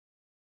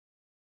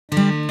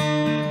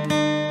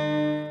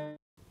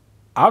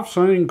I've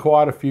seen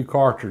quite a few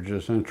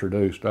cartridges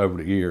introduced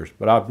over the years,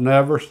 but I've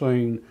never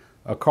seen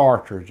a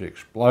cartridge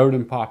explode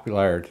in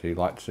popularity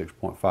like the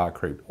 6.5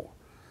 Creedmoor.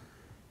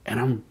 And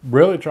I'm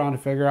really trying to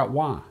figure out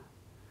why.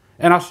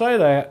 And I say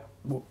that,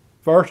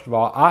 first of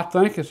all, I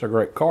think it's a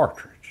great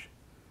cartridge.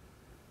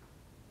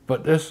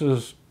 But this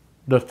is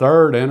the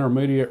third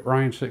intermediate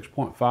range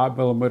 6.5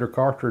 millimeter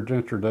cartridge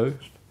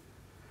introduced,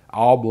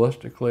 all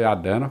ballistically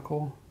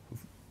identical.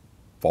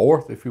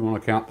 Fourth, if you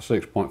want to count the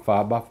 6.5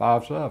 by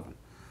 5.7.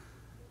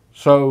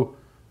 So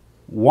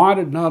why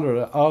did none of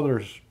the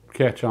others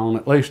catch on,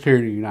 at least here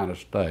in the United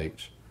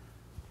States,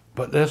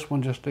 but this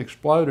one just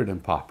exploded in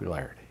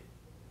popularity?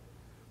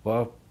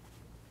 Well,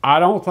 I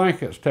don't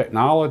think it's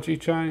technology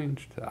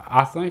changed.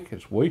 I think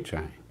it's we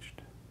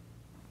changed.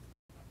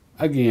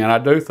 Again, I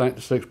do think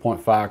the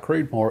 6.5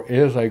 Creedmoor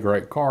is a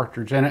great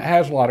cartridge, and it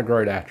has a lot of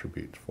great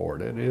attributes for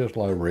it. It is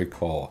low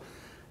recoil.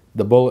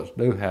 The bullets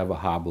do have a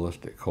high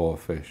ballistic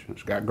coefficient.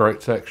 It's got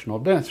great sectional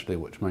density,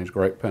 which means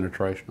great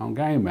penetration on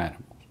game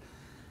animals.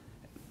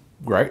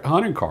 Great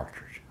hunting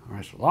cartridge. All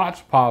right, so lots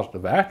of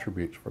positive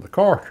attributes for the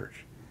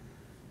cartridge.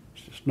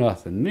 It's just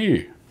nothing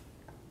new.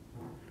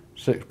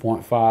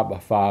 6.5 by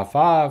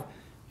 5.5,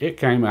 it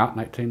came out in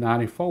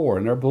 1894,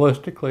 and they're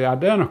ballistically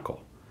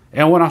identical.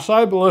 And when I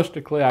say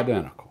ballistically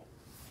identical,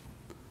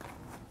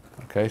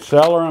 okay,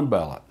 Cellar and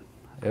Bellet,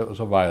 it was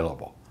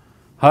available.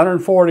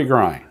 140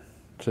 grain,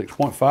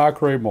 6.5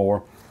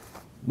 Creedmoor,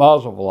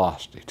 muzzle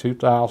velocity,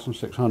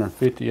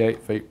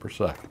 2,658 feet per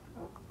second.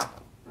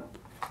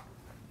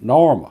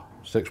 Norma,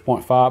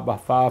 6.5 by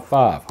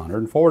 5.5,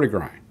 140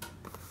 grain,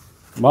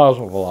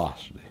 muzzle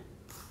velocity,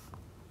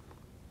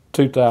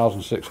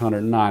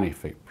 2,690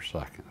 feet per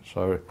second.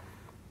 So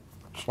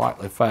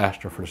slightly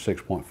faster for the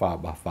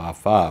 6.5 by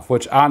 5.5,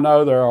 which I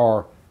know there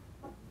are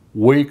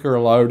weaker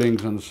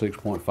loadings in the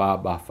 6.5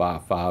 by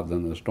 5.5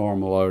 than this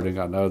normal loading.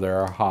 I know there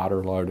are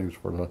hotter loadings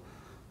for the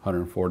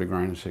 140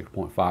 grain and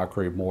 6.5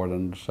 Creedmoor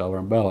than the Cellar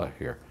and Bellet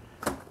here.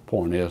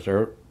 Point is,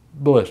 they're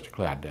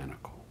ballistically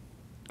identical.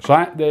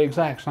 So the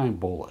exact same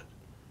bullet.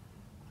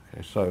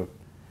 Okay, so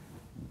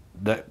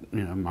that,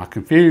 my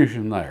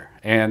confusion there.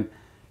 And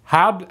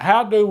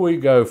how do we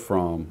go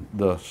from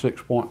the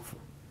 6.5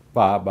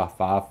 by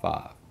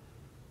 5.5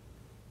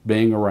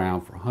 being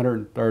around for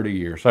 130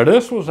 years? So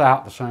this was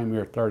out the same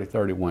year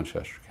 30-30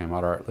 Winchester came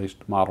out, or at least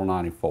Model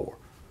 94.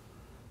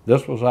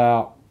 This was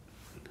out,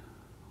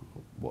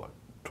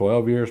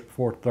 12 years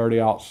before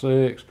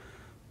 30-06,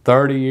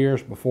 30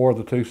 years before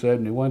the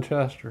 270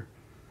 Winchester.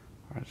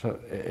 All right, so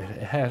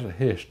it has a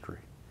history.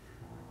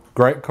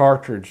 Great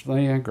cartridge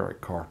then,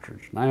 great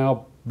cartridge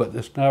now, but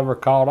this never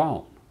caught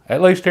on,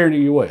 at least here in the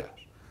U.S.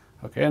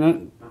 Okay, and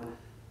then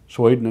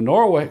Sweden and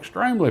Norway,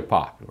 extremely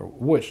popular,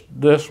 which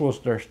this was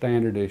their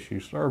standard issue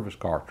service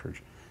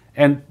cartridge.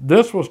 And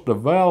this was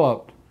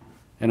developed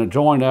in a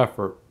joint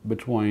effort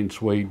between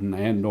Sweden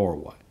and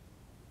Norway.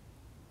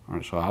 All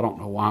right, so I don't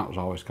know why it was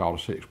always called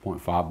a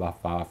 6.5 by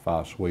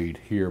 5.5 Swede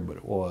here, but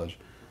it was.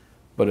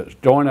 But it's a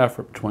joint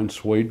effort between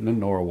Sweden and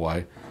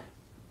Norway,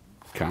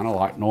 kind of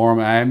like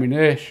Norma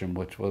ammunition,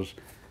 which was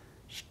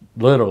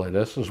literally,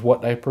 this is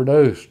what they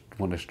produced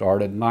when they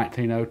started in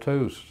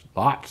 1902.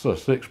 Lots of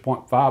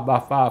 6.5 by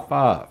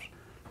 5.5s.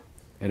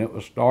 And it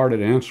was started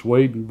in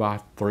Sweden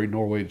by 3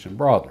 Norwegian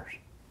brothers.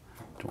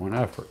 Joint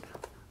effort.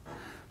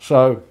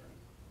 So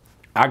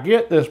I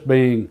get this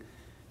being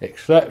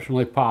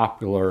exceptionally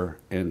popular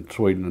in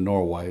Sweden and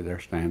Norway, their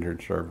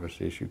standard service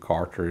issue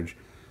cartridge.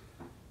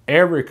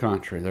 Every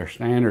country, their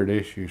standard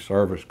issue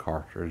service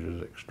cartridge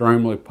is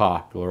extremely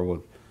popular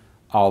with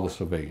all the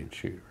civilian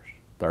shooters.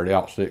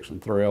 30-06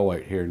 and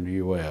 308 here in the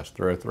U.S.,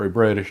 303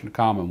 British and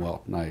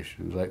Commonwealth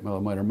nations,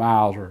 8mm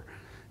Mauser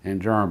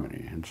in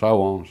Germany, and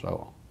so on and so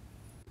on.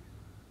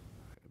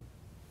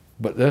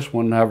 But this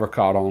one never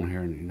caught on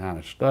here in the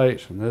United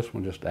States, and this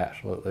one just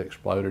absolutely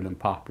exploded in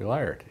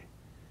popularity.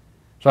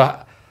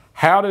 So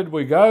how did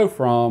we go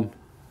from,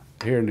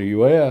 here in the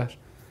U.S.,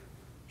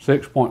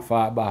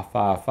 6.5 by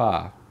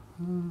 5.5,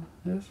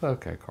 it's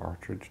okay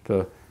cartridge,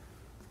 to,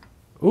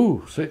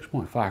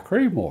 6.5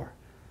 Creedmoor.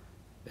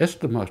 It's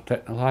the most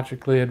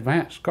technologically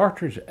advanced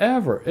cartridge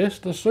ever. It's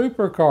the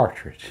super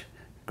cartridge.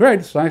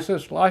 Greatest thing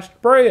since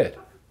sliced bread.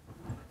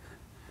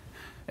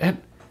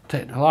 And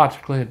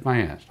technologically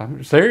advanced. I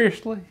mean,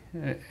 seriously?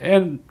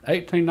 In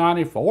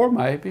 1894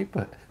 maybe,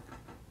 but...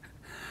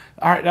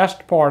 All right, that's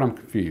the part I'm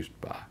confused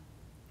by.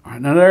 All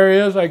right, now there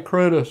is a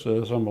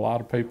criticism a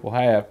lot of people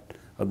have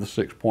of the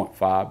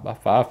 6.5 by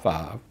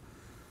 5.5,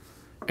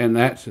 and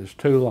that's it's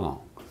too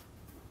long.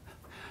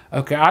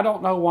 Okay, I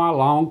don't know why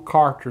long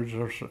cartridges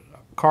are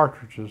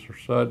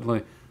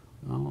suddenly,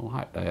 I don't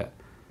like that.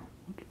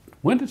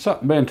 When did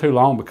something being too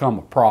long become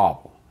a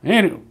problem?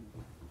 Anyway,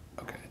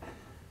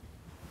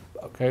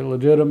 okay,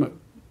 legitimate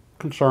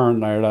concern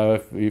there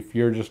though. If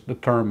you're just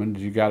determined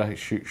you got to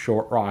shoot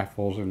short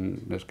rifles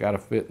and it's got to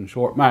fit in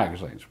short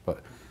magazines,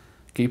 but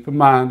keep in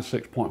mind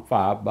 6.5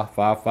 by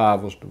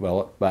 5.5 was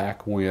developed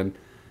back when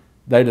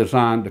they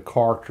designed the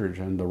cartridge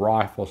and the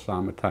rifle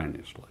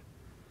simultaneously.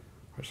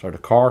 So the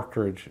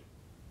cartridge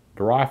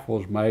the rifle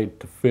was made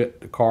to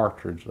fit the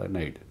cartridge they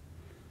needed.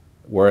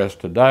 Whereas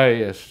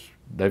today,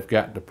 they've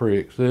got the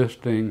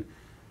pre-existing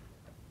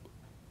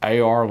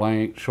AR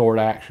length, short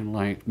action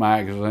length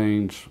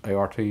magazines,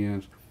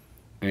 AR-10s,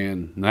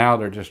 and now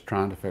they're just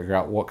trying to figure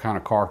out what kind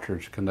of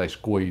cartridge can they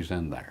squeeze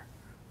in there,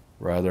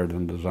 rather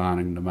than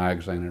designing the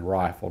magazine and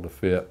rifle to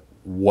fit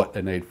what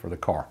they need for the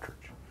cartridge.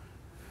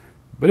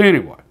 But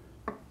anyway,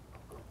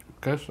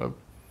 okay, so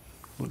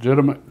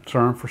legitimate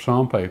concern for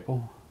some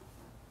people.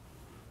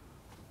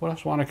 Well,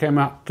 that's when it came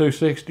out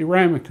 260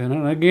 Remington,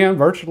 and again,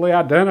 virtually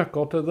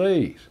identical to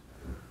these.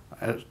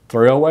 It's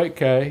 308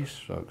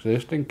 case, so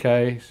existing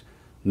case,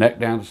 neck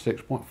down to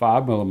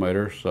 6.5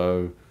 millimeters,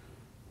 so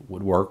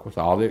would work with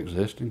all the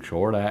existing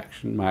short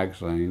action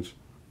magazines.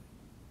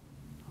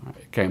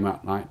 It came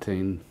out in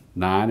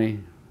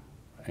 1990,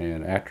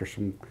 and after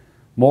some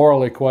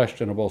morally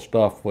questionable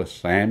stuff with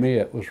Sammy,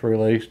 it was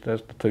released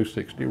as the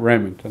 260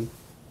 Remington.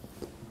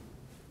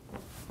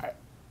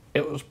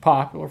 It was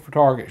popular for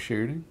target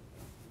shooting,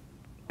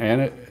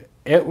 and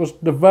it was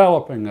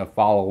developing a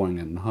following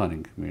in the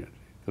hunting community,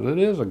 because it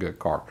is a good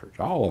cartridge,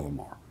 all of them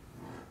are.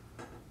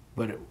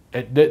 But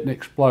it didn't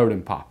explode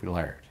in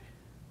popularity,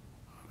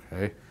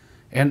 okay?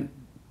 And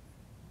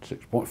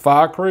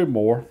 6.5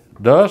 Creedmoor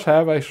does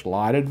have a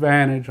slight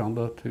advantage on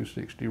the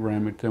 260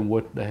 Remington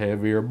with the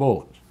heavier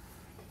bullets.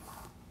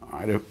 All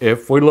right,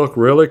 if we look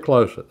really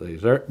close at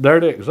these, they're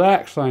the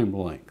exact same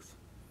length,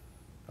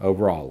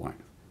 overall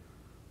length.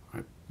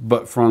 Right?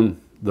 But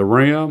from the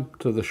rim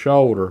to the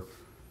shoulder,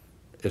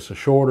 it's a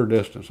shorter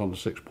distance on the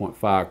 6.5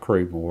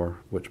 Creedmoor,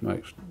 which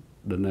makes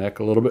the neck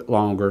a little bit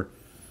longer.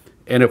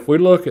 And if we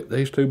look at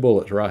these two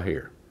bullets right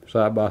here,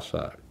 side by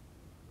side,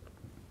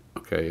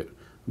 okay,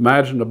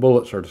 imagine the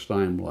bullets are the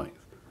same length.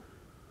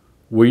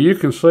 Well, you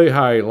can see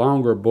how a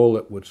longer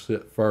bullet would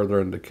sit further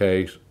in the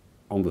case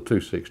on the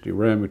 260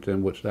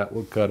 Remington, which that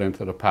would cut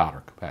into the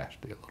powder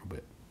capacity a little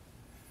bit.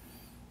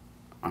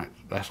 All right,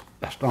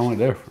 that's the only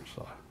difference,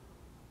 though.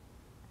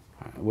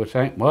 Right, which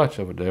ain't much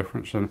of a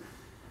difference, and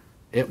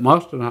it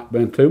must have not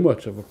been too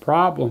much of a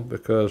problem,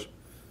 because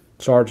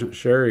Sergeant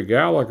Sherry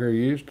Gallagher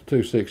used the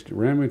 260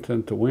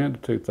 Remington to win the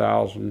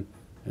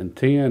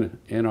 2010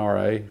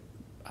 NRA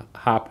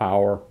high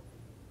power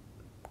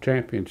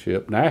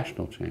championship,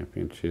 national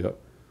championship,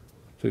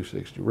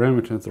 260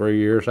 Remington 3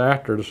 years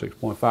after the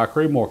 6.5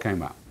 Creedmoor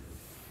came out.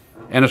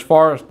 And as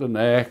far as the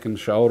neck and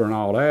shoulder and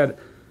all that,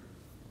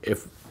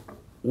 if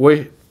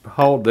we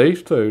hold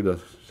these two, the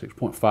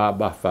 6.5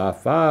 by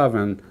 5.5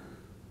 and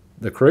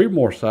the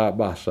Creedmoor side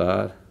by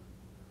side,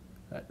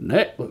 that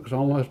neck looks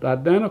almost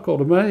identical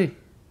to me.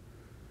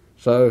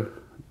 So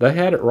they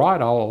had it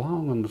right all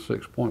along on the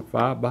 6.5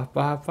 by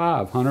 5.5,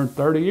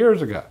 130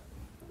 years ago.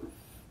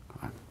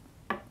 But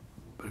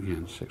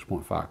again,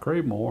 6.5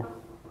 Creedmoor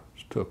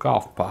took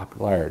off in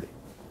popularity.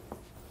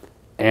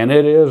 And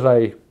it is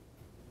a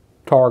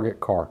target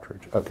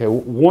cartridge. Okay,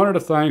 one of the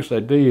things they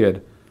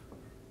did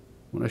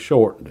when they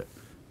shortened it,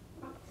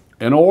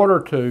 in order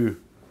to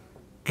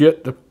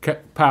get the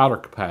powder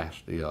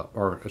capacity up,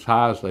 or as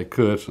high as they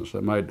could since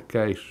they made the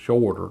case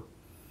shorter,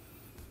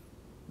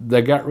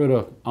 they got rid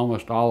of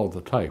almost all of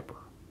the taper,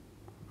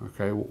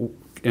 okay,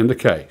 in the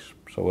case.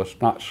 So it's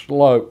not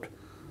sloped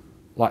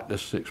like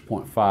this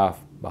 6.5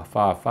 by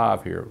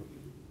 5.5 here,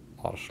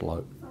 a lot of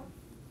slope.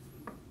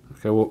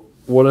 Okay,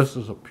 well, this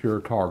is a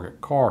pure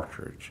target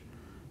cartridge.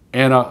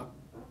 And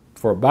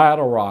for a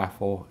battle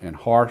rifle in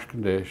harsh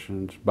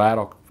conditions,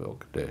 battlefield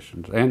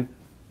conditions, and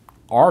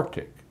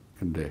Arctic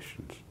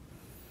conditions,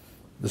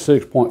 the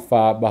 6.5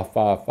 by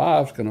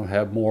 5.5 is going to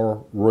have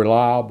more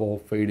reliable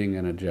feeding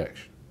and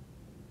ejection.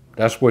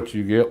 That's what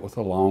you get with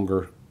a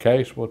longer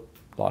case with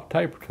a lot of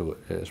taper to it.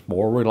 It's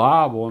more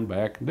reliable in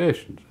bad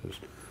conditions. This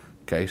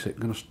case isn't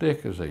going to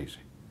stick as easy.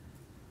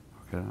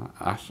 Okay,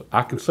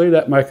 I can see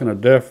that making a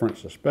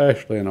difference,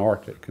 especially in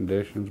Arctic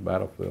conditions,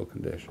 battlefield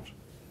conditions.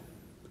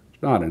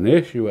 It's not an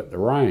issue at the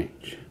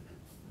range.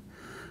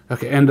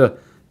 Okay, and the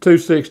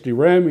 260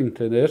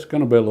 Remington, it's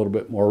going to be a little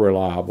bit more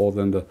reliable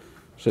than the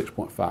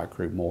 6.5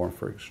 Creedmoor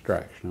for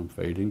extraction and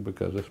feeding,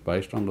 because it's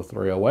based on the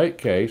 308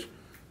 case,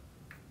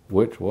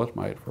 which was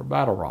made for a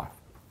battle rifle.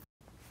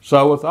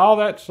 So with all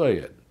that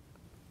said,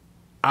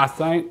 I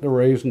think the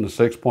reason the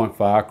 6.5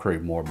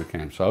 Creedmoor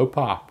became so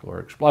popular,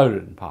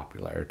 exploded in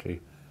popularity,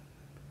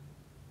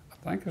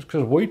 I think it's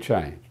because we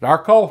changed.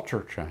 Our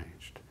culture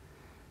changed.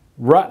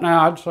 Right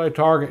now, I'd say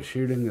target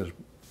shooting is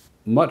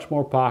much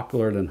more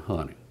popular than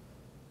hunting.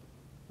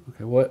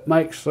 Okay, well, it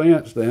makes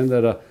sense then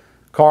that a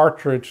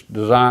cartridge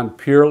designed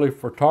purely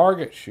for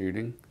target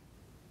shooting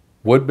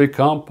would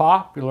become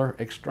popular,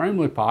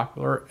 extremely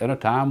popular, at a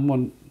time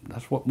when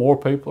that's what more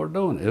people are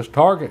doing, is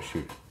target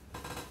shooting.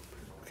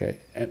 Okay,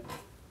 and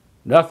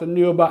nothing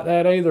new about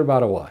that either,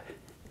 by the way.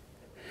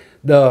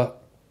 The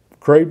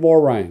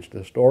Creedmoor Range, the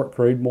historic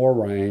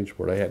Creedmoor Range,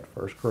 where they had the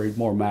first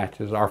Creedmoor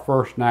matches, our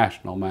first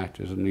national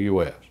matches in the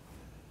U.S.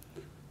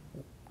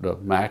 The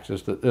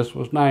matches that this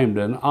was named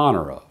in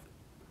honor of.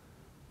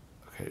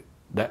 Okay,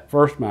 that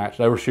first match,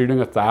 they were shooting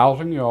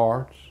 1,000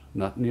 yards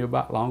Nothing new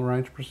about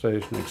long-range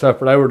precision, except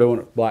for they were doing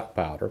it with black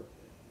powder.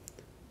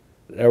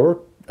 There were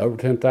over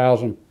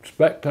 10,000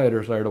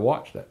 spectators there to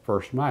watch that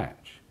first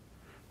match.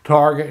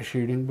 Target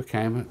shooting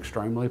became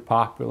extremely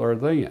popular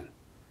then.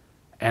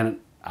 And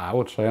I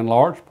would say in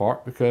large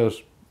part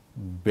because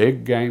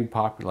big game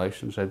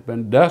populations had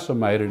been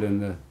decimated in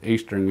the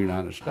eastern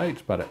United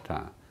States by that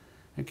time.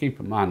 And keep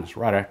in mind, it's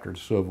right after the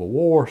Civil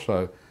War,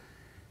 so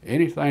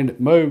anything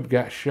that moved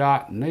got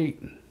shot and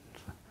eaten.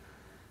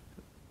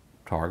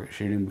 Target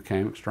shooting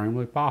became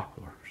extremely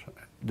popular,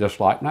 just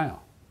like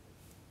now.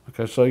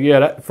 Okay, so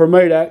yeah, for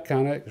me that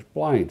kind of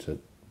explains it.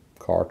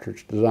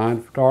 Cartridge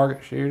designed for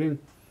target shooting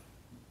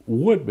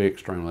would be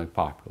extremely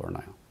popular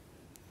now.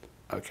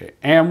 Okay,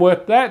 and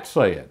with that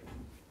said,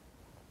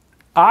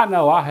 I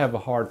know I have a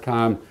hard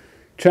time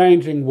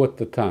changing with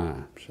the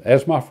times.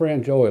 As my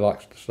friend Joey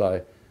likes to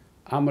say,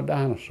 I'm a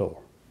dinosaur.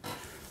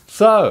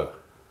 So,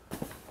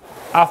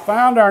 I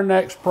found our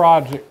next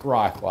project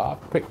rifle. I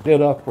picked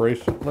it up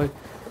recently,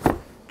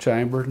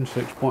 chambered in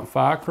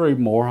 6.5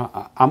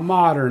 Creedmoor. I'm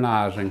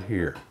modernizing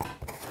here.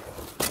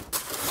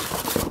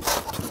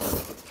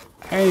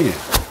 And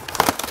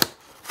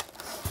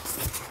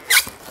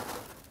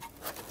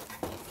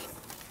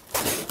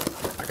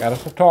I got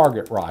us a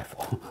target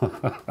rifle.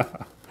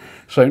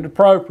 Seemed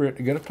appropriate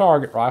to get a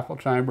target rifle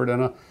chambered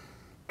in a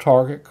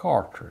target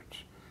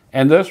cartridge.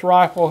 And this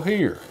rifle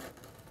here,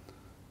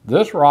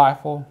 well,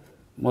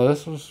 it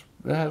has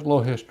a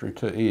little history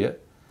to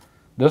it.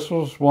 This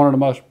was one of the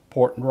most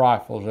important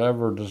rifles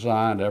ever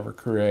designed, ever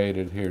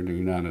created here in the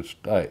United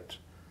States.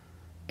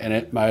 And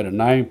it made a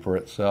name for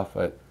itself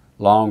at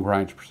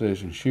long-range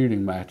precision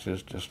shooting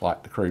matches, just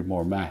like the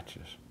Creedmoor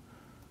matches.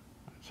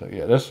 So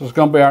yeah, this is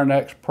going to be our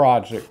next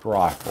project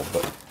rifle,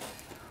 but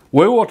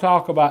we will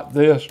talk about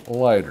this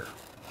later.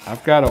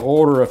 I've got to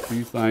order a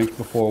few things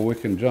before we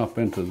can jump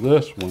into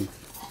this one.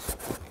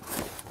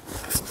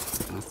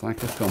 I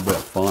think it's going to be a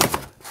fun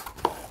one.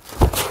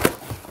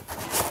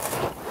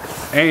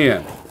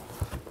 And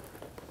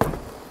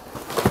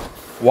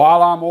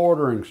while I'm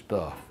ordering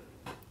stuff,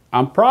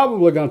 I'm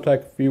probably going to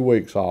take a few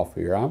weeks off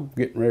here. I'm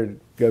getting ready to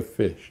go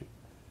fishing.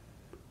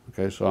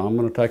 Okay, so I'm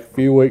going to take a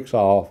few weeks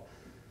off,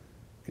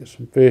 get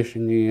some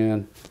fishing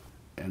in,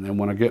 and then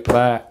when I get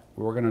back,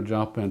 we're going to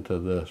jump into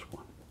this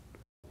one.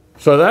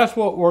 So that's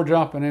what we're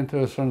jumping into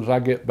as soon as I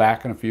get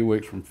back in a few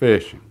weeks from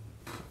fishing.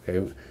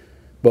 Okay,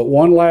 but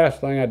one last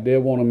thing I did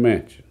want to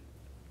mention.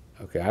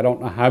 Okay, I don't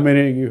know how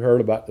many of you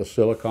heard about the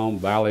Silicon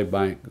Valley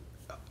Bank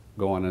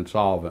going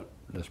insolvent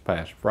this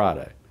past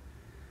Friday.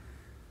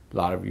 A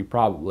lot of you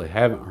probably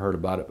haven't heard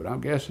about it, but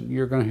I'm guessing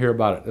you're going to hear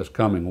about it this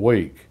coming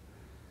week.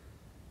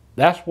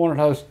 That's one of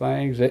those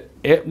things that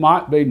it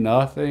might be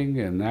nothing,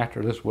 and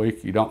after this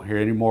week you don't hear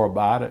any more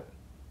about it.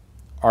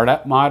 Or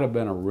that might have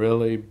been a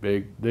really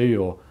big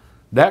deal.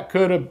 That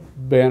could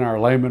have been our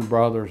Lehman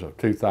Brothers of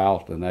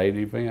 2008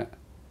 event.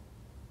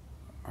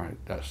 All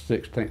right, that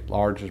 16th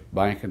largest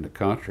bank in the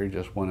country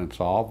just went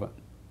insolvent.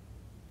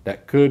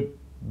 That could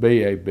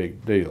be a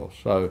big deal.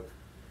 So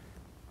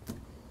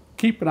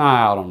keep an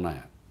eye out on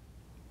that.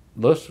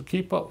 Let's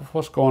keep up with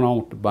what's going on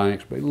with the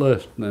banks, be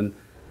listening.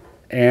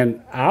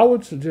 And I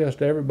would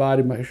suggest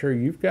everybody make sure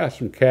you've got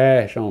some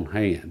cash on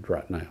hand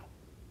right now.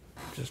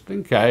 Just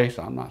in case.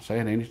 I'm not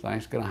saying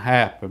anything's going to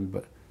happen,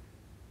 but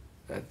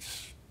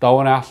that's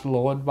throwing out some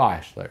little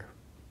advice there.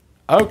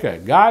 Okay,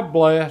 God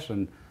bless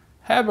and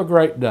have a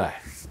great day.